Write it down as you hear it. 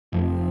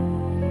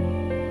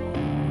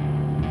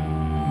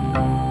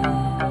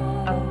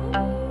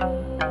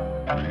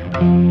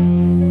You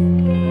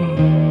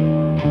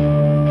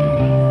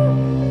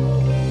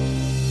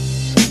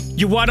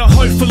are the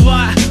hope for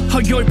light.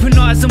 I open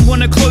eyes and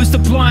wanna close the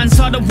blinds.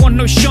 I don't want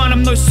no shine,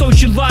 I'm no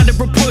socialite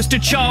or a poster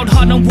child.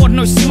 I don't want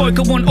no smoke,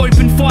 I want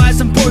open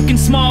fires and broken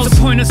smiles.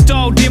 Opponents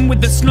dialed in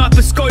with a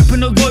sniper scope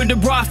and a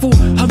loaded rifle.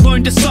 A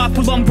lone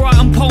disciple, I'm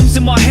writing poems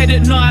in my head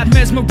at night.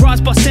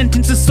 Mesmerized by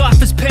sentences,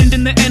 ciphers penned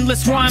in the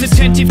endless rhymes.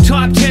 Attentive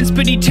type, tense,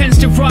 but he tends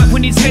to write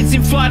when his head's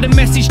in flight. A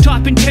message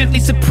type intently,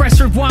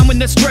 suppress, rewind when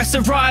the stress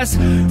arrives.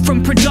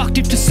 From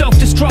productive to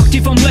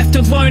self-destructive, I'm left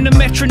alone. A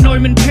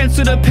metronome and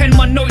pencil to pen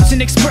my notes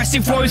in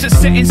expressive rows. A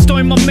set in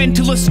stone, my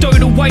mental is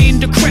stowed away in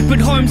decrepit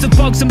homes. Of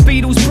bugs and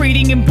beetles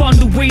breeding in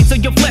bundle weeds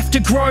that you've left to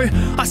grow.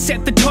 I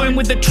set the tone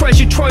with a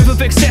treasure trove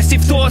of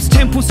excessive thoughts.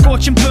 Temples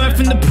scorch and burn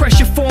from the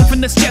pressure formed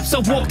from the steps I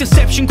walk.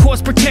 Deception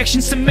caused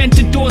protection,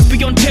 cemented doors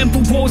beyond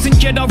temple walls.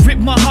 And yet I rip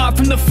my heart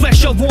from the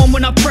flesh I warm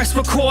when I press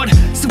record.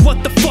 So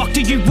what the fuck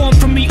do you want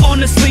from me?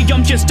 Honestly,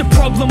 I'm just a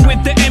problem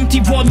with the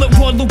empty wallet.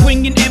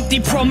 Wallowing in empty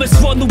promise,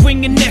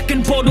 swallowing in neck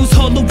and bottles,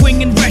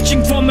 hollowing and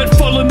retching vomit.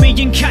 Follow me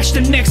and catch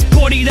the next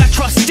body that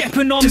tries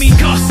stepping on me.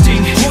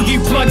 Disgusting. All you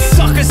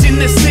bloodsuckers in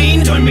the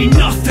scene don't mean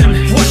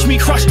nothing. Watch me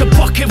crush the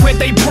bucket where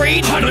they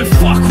breed. I don't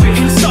fuck with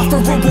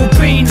insufferable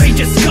beings, they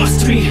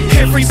disgust me.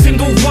 Every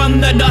single one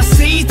that I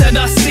see,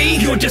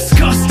 you're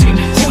disgusting.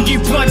 All you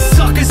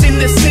bloodsuckers in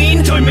the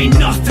scene don't mean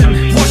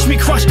nothing. Watch me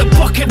crush the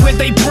bucket where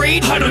they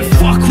breed. I don't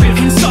fuck with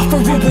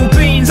insufferable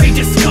beings, they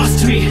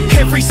disgust me.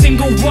 Every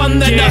single one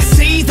that I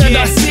see,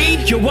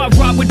 Yo, I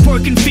write with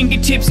broken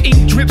fingertips,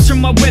 ink drips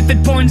from my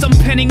weathered bones. I'm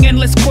penning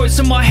endless quotes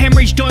on my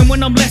hemorrhage dome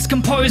when I'm less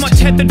composed. My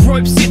tethered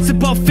rope sits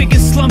above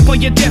figures slump by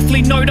your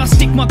deathly note. I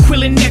stick my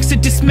quill in next to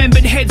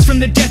dismembered heads from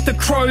the death of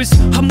crows.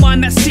 A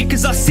mind that's sick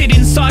as I sit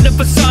inside of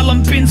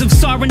asylum bins of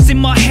sirens in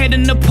my head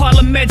and a pile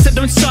of meds that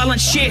don't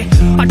silence shit.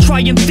 I try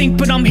and think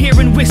but I'm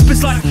hearing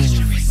whispers like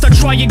I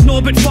try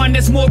ignore but find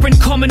there's more in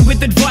common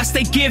with advice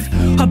they give.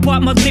 I bite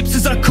my lips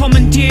as I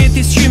commandeer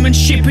this human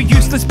ship. A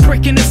useless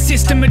prick in a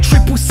system of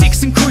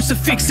 666 and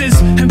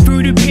crucifixes and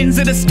voodoo pins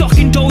that are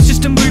stocking dolls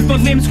just to move my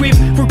limbs with.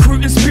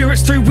 Recruiting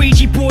spirits through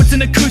Ouija boards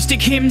and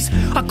acoustic hymns.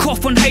 I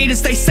cough on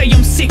haters, they say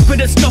I'm sick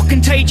but it's not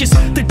contagious.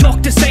 The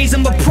doctor says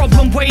I'm a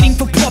problem waiting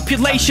for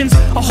populations.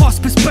 A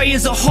hospice bay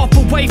is a hop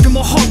away from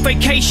a hot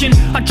vacation.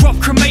 I drop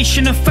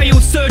cremation, a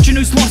failed surgeon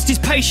who's lost his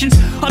patience.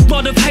 A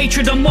lot of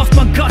hatred, I'm off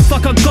my guts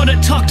like I got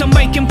it tucked. I'm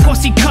making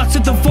posse cuts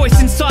with the voice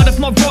inside of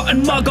my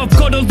rotten mug. I've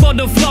got a lot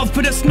of love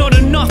but it's not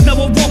enough. Now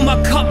I want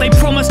my cup. They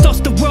promised us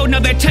the world, now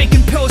they're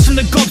taking pills from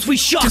the gobs we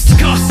shot.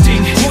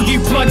 Disgusting. All you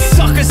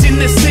bloodsuckers in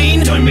the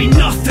scene don't mean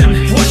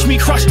nothing. Watch me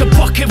crush the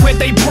bucket where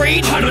they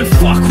breed. I don't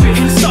fuck with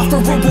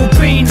insufferable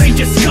beings, they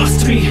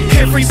disgust me.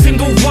 Every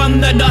single one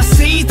that I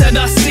see,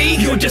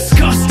 you're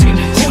disgusting.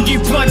 All you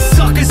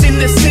bloodsuckers in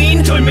the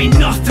scene don't mean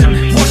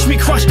nothing. Watch me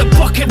crush the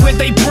bucket where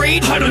they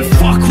breed. I don't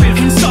fuck with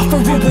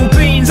insufferable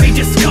beings, they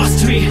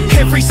disgust me.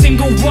 Every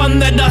single one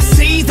that I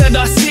see,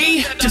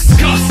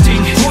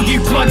 disgusting. All you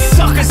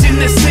bloodsuckers in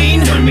the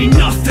scene don't mean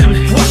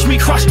nothing. Watch me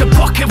crush the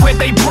bucket where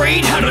they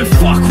breed. I don't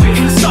fuck with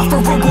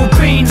insufferable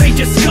beings, they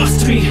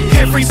disgust me.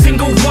 Every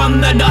single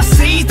one that I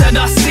see,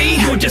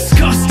 you're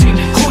disgusting.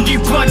 All you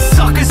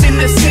bloodsuckers in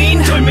the scene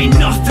don't mean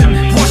nothing.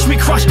 Watch me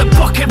crush the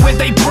bucket where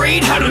they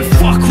breed. I don't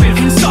fuck with